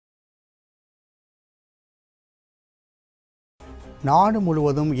நாடு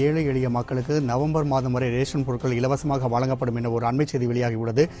முழுவதும் ஏழை எளிய மக்களுக்கு நவம்பர் மாதம் வரை ரேஷன் பொருட்கள் இலவசமாக வழங்கப்படும் என்ற ஒரு அண்மை செய்தி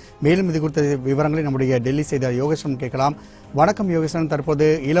வெளியாகியுள்ளது. மேலும் இது குறித்த விவரங்களை நம்முடைய டெல்லி செய்தியாளர் யோகேஸ்வரன் கேட்கலாம். வணக்கம் யோகேஸ்வரன், தற்போது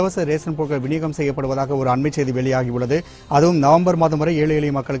இலவச ரேஷன் பொருட்கள் விநியோகம் செய்யப்படுவதாக ஒரு அண்மை செய்தி வெளியாகியுள்ளது. அதுவும் நவம்பர் மாதம் வரை ஏழை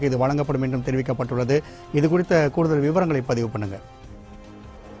எளிய மக்களுக்கு இது வழங்கப்படும் என்றும் தெரிவிக்கப்பட்டுள்ளது. இது குறித்த கூடுதல் விவரங்களை பதிவு பண்ணுங்க.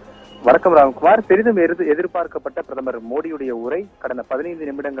 வணக்கம் ராம்குமார். பெரிதும் எதிர்பார்க்கப்பட்ட பிரதமர் மோடியுடைய உரை கடந்த 15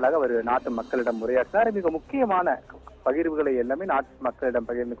 நிமிடங்களாக அவர் நாட்டு மக்களிடம் உரையாற்றினார். மிக முக்கியமான பகிர்வுகளை எல்லாமே நாட்டு மக்களிடம்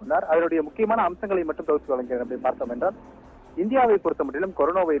பகிர்ந்து கொண்டார். அதனுடைய முக்கியமான அம்சங்களை மட்டும் தொகுத்து வழங்குகிறேன் அப்படின்னு பார்த்தோம் என்றால், இந்தியாவை பொறுத்த மட்டிலும்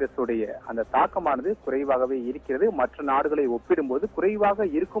கொரோனா வைரஸுடைய அந்த தாக்கமானது குறைவாகவே இருக்கிறது. மற்ற நாடுகளை ஒப்பிடும்போது குறைவாக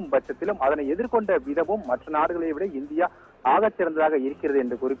இருக்கும் பட்சத்திலும் அதனை எதிர்கொண்ட விதமும் மற்ற நாடுகளை விட இந்தியா ஆகச்சிறந்ததாக இருக்கிறது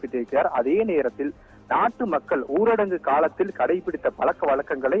என்று குறிப்பிட்டிருக்கிறார். அதே நேரத்தில் நாட்டு மக்கள் ஊரடங்கு காலத்தில் கடைபிடித்த பழக்க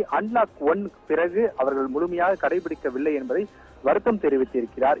வழக்கங்களை அன்லாக் 1 பிறகு அவர்கள் முழுமையாக கடைபிடிக்கவில்லை என்பதை வருத்தம்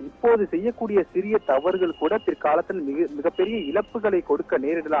தெரிவித்திருக்கிறார். இப்போது செய்யக்கூடிய சிறிய தவறுகள் கூட பிற்காலத்தில் மிகப்பெரிய இழப்புகளை கொடுக்க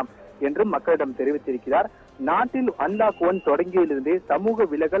நேரிடலாம் என்றும் மக்களிடம் தெரிவித்திருக்கிறார். நாட்டில் அன்லாக் 1 தொடங்கியதிலிருந்தே சமூக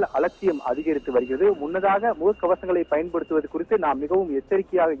விலகல் அலட்சியம் அதிகரித்து வருகிறது. முன்னதாக முகக்கவசங்களை பயன்படுத்துவது குறித்து நாம் மிகவும்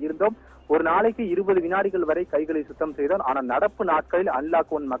எச்சரிக்கையாக இருந்தோம். ஒரு நாளைக்கு 20 வினாடிகள் வரை கைகளை சுத்தம் செய்தோம். ஆனால் நடப்பு நாட்களில்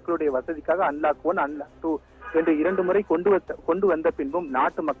அன்லாக் 1 மக்களுடைய வசதிக்காக அன்லாக் 1 அன்லாக் 2 என்று 2 முறை கொண்டு வந்த பின்பும்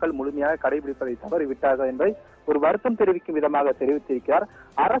நாட்டு மக்கள் முழுமையாக கடைபிடிப்பதை தவறிவிட்டார்கள் என்பதை ஒரு வருத்தம் தெரிவிக்கும் விதமாக தெரிவித்திருக்கிறார்.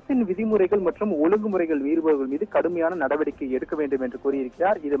 அரசின் விதிமுறைகள் மற்றும் ஒழுங்குமுறைகள் மீறுபவர்கள் மீது கடுமையான நடவடிக்கை எடுக்க வேண்டும் என்று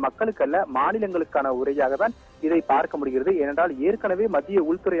கூறியிருக்கிறார். இது மக்களுக்கல்ல, மாநிலங்களுக்கான உரையாக தான் இதை பார்க்க முடிகிறது. ஏனென்றால் ஏற்கனவே மத்திய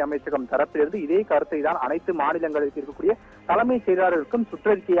உள்துறை அமைச்சகம் தரப்பிலிருந்து இதே கருத்தை தான் அனைத்து மாநிலங்களுக்கு இருக்கக்கூடிய தலைமை செயலாளருக்கும்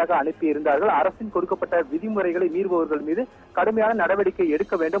சுற்றறிக்கையாக அனுப்பியிருந்தார்கள். அரசின் கொடுக்கப்பட்ட விதிமுறைகளை மீறுபவர்கள் மீது கடுமையான நடவடிக்கை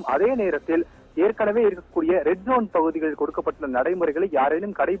எடுக்க வேண்டும். அதே நேரத்தில் ஏற்கனவே இருக்கக்கூடிய ரெட் ஜோன் பகுதிகளில் கொடுக்கப்பட்டுள்ள நடைமுறைகளை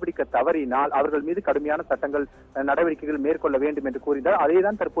யாரேனும் கடைபிடிக்க தவறினால் அவர்கள் மீது கடுமையான சட்டங்கள் நடவடிக்கைகள் மேற்கொள்ள வேண்டும் என்று கூறினார்.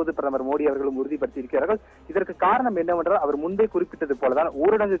 அதேதான் தற்போது பிரதமர் மோடி அவர்களும் உறுதிப்படுத்தியிருக்கிறார்கள். இதற்கு காரணம் என்னவென்றால், அவர் முன்பே குறிப்பிட்டது போலதான்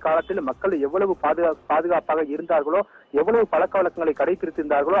ஊரடங்கு காலத்தில் மக்கள் எவ்வளவு பாதுகாப்பாக இருந்தார்களோ, எவ்வளவு பழக்க வழக்கங்களை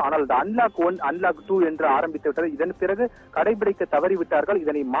கடைபிடித்திருந்தார்களோ, ஆனால் அன்லாக் 1 அன்லாக் 2 என்று ஆரம்பித்து விட்டது. இதன் பிறகு கடைபிடிக்க தவறிவிட்டார்கள்.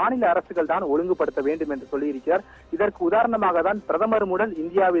 இதனை மாநில அரசுகள் தான் ஒழுங்குபடுத்த வேண்டும் என்று சொல்லியிருக்கிறார். இதற்கு உதாரணமாக தான் பிரதமர் முதல்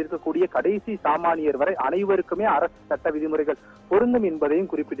இந்தியாவில் இருக்கக்கூடிய கடைசி சாமானியர் வரை அனைவருக்குமே அரசு சட்ட விதிமுறைகள் பொருந்தும் என்பதையும்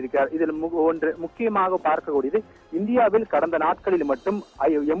குறிப்பிட்டிருக்கிறார். இதில் முக்கியமாக பார்க்கக்கூடியது, இந்தியாவில் கடந்த நாட்களில் மட்டும்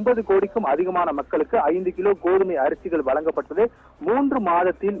 80 கோடிக்கும் அதிகமான மக்களுக்கு 5 கிலோ கோதுமை அரிசிகள் வழங்கப்பட்டது. 3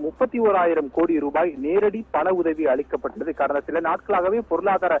 மாதத்தில் 31,000 கோடி ரூபாய் நேரடி பண உதவி அளிக்கப்பட்டது. கடந்த சில நாட்களாகவே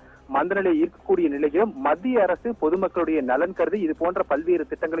பொருளாதார மந்தநிலை இருக்கக்கூடிய நிலையிலும் மத்திய அரசு பொதுமக்களுடைய நலன் கருதி இது போன்ற பல்வேறு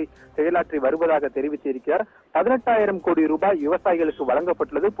திட்டங்களை செயலாற்றி வருவதாக தெரிவித்திருக்கிறார். 18,000 கோடி ரூபாய் விவசாயிகளுக்கு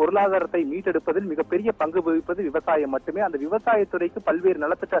வழங்கப்பட்டுள்ளது. பொருளாதாரத்தை மீட்டெடுப்பதில் மிகப்பெரிய பங்கு வகிப்பது விவசாயம் மட்டுமே. அந்த விவசாயத்துறைக்கு பல்வேறு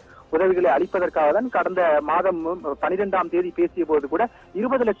நலத்திட்ட உதவிகளை அளிப்பதற்காக தான் கடந்த மாதம் 12ஆம் தேதி பேசிய போது கூட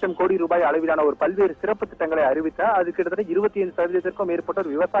 20 லட்சம் கோடி ரூபாய் அளவிலான ஒரு பல்வேறு சிறப்பு திட்டங்களை அறிவித்தார். அது கிட்டத்தட்ட 25%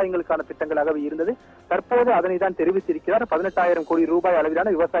 மேற்பட்டோர் விவசாயிகளுக்கான திட்டங்களாகவே இருந்தது. தற்போது அதனை தான் தெரிவித்திருக்கிறார். 18,000 கோடி ரூபாய்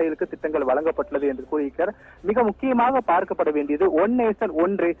அளவிலான விவசாயிகளுக்கு திட்டங்கள் வழங்கப்பட்டுள்ளது என்று கூறியிருக்கிறார். மிக முக்கியமாக பார்க்கப்பட வேண்டியது, ஒன் நேஷன்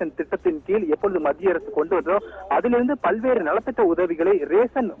ஒன் ரேஷன் திட்டத்தின் கீழ் எப்பொழுது மத்திய அரசு கொண்டு வந்தோ அதிலிருந்து பல்வேறு நலத்திட்ட உதவிகளை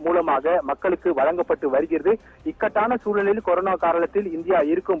ரேஷன் மூலமாக மக்களுக்கு வழங்கப்பட்டு வருகிறது. இக்கட்டான சூழலில் கொரோனா காலத்தில் இந்தியா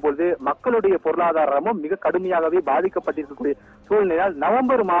இருக்கும் பொழுது மக்களுடைய பொருளாதாரமும் மிக கடுமையாகவே பாதிக்கப்பட்டிருக்கக்கூடிய சூழ்நிலையால்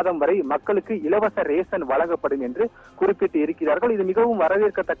நவம்பர் மாதம் வரை மக்களுக்கு இலவச ரேஷன் வழங்கப்படும் என்று குறிப்பிட்டு இருக்கிறார்கள். இது மிகவும்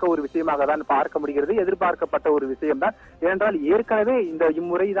வரவேற்கத்தக்க ஒரு விஷயமாக தான் பார்க்க முடிகிறது. எதிர்பார்க்கப்பட்ட ஒரு விஷயம்தான். ஏனென்றால் ஏற்கனவே இந்த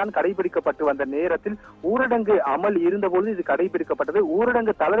இம்முறைதான் கடைபிடிக்கப்பட்டு வந்த நேரத்தில் ஊரடங்கு அமல் இருந்தபோது இது கடைபிடிக்கப்பட்டது.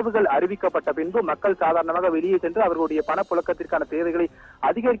 ஊரடங்கு தளர்வுகள் அறிவிக்கப்பட்ட பின்பு மக்கள் சாதாரணமாக வெளியே சென்று அவர்களுடைய பணப்புழக்கத்திற்கான தேவைகளை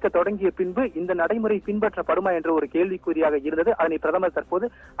அதிகரிக்க தொடங்கிய பின்பு இந்த நடைமுறை பின்பற்றப்படுமா என்ற ஒரு கேள்விக்குறியாக இருந்தது. அதனை பிரதமர் தற்போது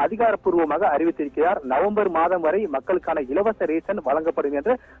அதிகாரப்பூர்வமாக அறிவித்திருக்கிறார். நவம்பர் மாதம் வரை மக்களுக்கான இலவச ரேஷன் வழங்கப்படும்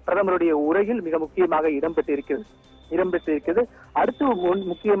என்று பிரதமருடைய உரையில் மிக முக்கியமாக இடம்பெற்றிருக்கிறது. அடுத்து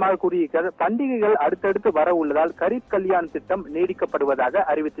முக்கியமாக கூறியிருக்கிறார், பண்டிகைகள் அடுத்தடுத்து வர உள்ளதால் கரீப் கல்யாண் திட்டம் நீடிக்கப்படுவதாக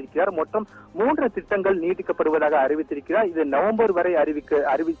அறிவித்திருக்கிறார். மொத்தம் 3 திட்டங்கள் நீட்டிக்கப்படுவதாக அறிவித்திருக்கிறார். இது நவம்பர் வரை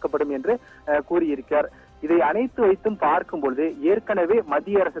அறிவிக்கப்படும் என்று கூறியிருக்கிறார். இதை அனைத்து வைத்தும் பார்க்கும் பொழுது ஏற்கனவே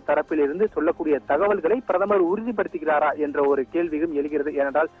மத்திய அரசு தரப்பில் இருந்து சொல்லக்கூடிய தகவல்களை பிரதமர் உறுதிப்படுத்துகிறாரா என்ற ஒரு கேள்வியும் எழுகிறது.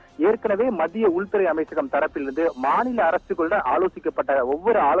 ஏனென்றால் ஏற்கனவே மத்திய உள்துறை அமைச்சகம் தரப்பிலிருந்து மாநில அரசுகளுடன் ஆலோசிக்கப்பட்ட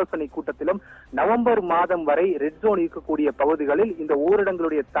ஒவ்வொரு ஆலோசனை கூட்டத்திலும் நவம்பர் மாதம் வரை ரெட் ஜோன் இருக்கக்கூடிய பகுதிகளில் இந்த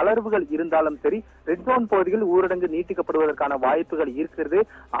ஊரடங்களுடைய தளர்வுகள் இருந்தாலும் சரி, ரெட் ஜோன் பகுதிகளில் ஊரடங்கு நீட்டிக்கப்படுவதற்கான வாய்ப்புகள் இருக்கிறது.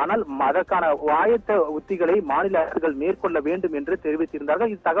 ஆனால் அதற்கான ஆயத்த உத்திகளை மாநில அரசுகள் மேற்கொள்ள வேண்டும் என்று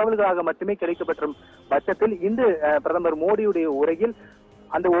தெரிவித்திருந்தார்கள். இது தகவல்களாக மட்டுமே கிடைக்கப்பெற்றும் பட்சத்தில் இன்று பிரதமர் மோடியுடைய உரையில்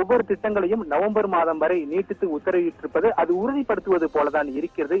அந்த ஒவ்வொரு திட்டங்களையும் நவம்பர் மாதம் வரை நீட்டித்து உத்தரவிட்டிருப்பது அது உறுதிப்படுத்துவது போலதான்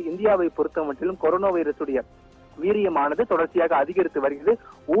இருக்கிறது. இந்தியாவை பொறுத்த மட்டிலும் கொரோனா வைரசுடைய வீரியமானது தொடர்ச்சியாக அதிகரித்து வருகிறது.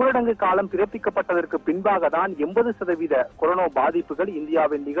 ஊரடங்கு காலம் பிறப்பிக்கப்பட்டதற்கு பின்பாக தான் 80% கொரோனா பாதிப்புகள்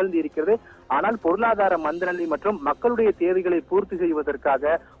இந்தியாவில் நிகழ்ந்து இருக்கிறது. ஆனால் பொருளாதார மந்தநிலை மற்றும் மக்களுடைய தேவைகளை பூர்த்தி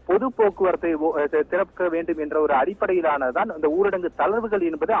செய்வதற்காக பொது போக்குவரத்தை திறக்க வேண்டும் என்ற ஒரு அடிப்படையிலானதான் இந்த ஊரடங்கு தளர்வுகள்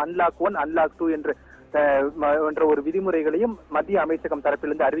என்பது அன்லாக் 1 அன்லாக் 2 என்ற ஒரு விதிமுறைகளையும் மத்திய அமைச்சகம்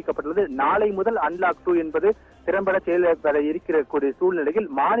தரப்பிலிருந்து அறிவிக்கப்பட்டுள்ளது. நாளை முதல் அன்லாக் 2 என்பது திறம்பட செயல்பட இருக்கக்கூடிய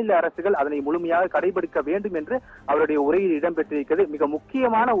சூழ்நிலையில் மாநில அரசுகள் அதனை முழுமையாக கடைபிடிக்க வேண்டும் என்று அவருடைய உரையில் இடம்பெற்றிருக்கிறது. மிக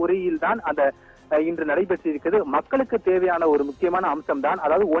முக்கியமான உரையில் தான் அந்த இன்று நடைபெற்றிருக்கிறது. மக்களுக்கு தேவையான ஒரு முக்கியமான அம்சம் தான்,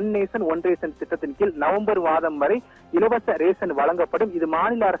 அதாவது ஒன் நேஷன் ஒன் ரேஷன் திட்டத்தின் கீழ் நவம்பர் மாதம் வரை இலவச ரேஷன் வழங்கப்படும். இது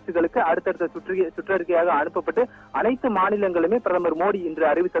மாநில அரசுகளுக்கு அடுத்தடுத்த சுற்றறிக்கையாக அனுப்பப்பட்டு அனைத்து மாநிலங்களுமே பிரதமர் மோடி இன்று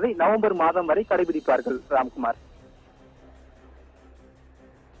அறிவித்ததை நவம்பர் மாதம் வரை கடைபிடிப்பார்கள். ராம்குமார்,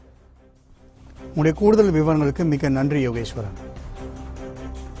 உங்களுடைய கூடுதல் விவரங்களுக்கு மிக நன்றி யோகேஸ்வரன்.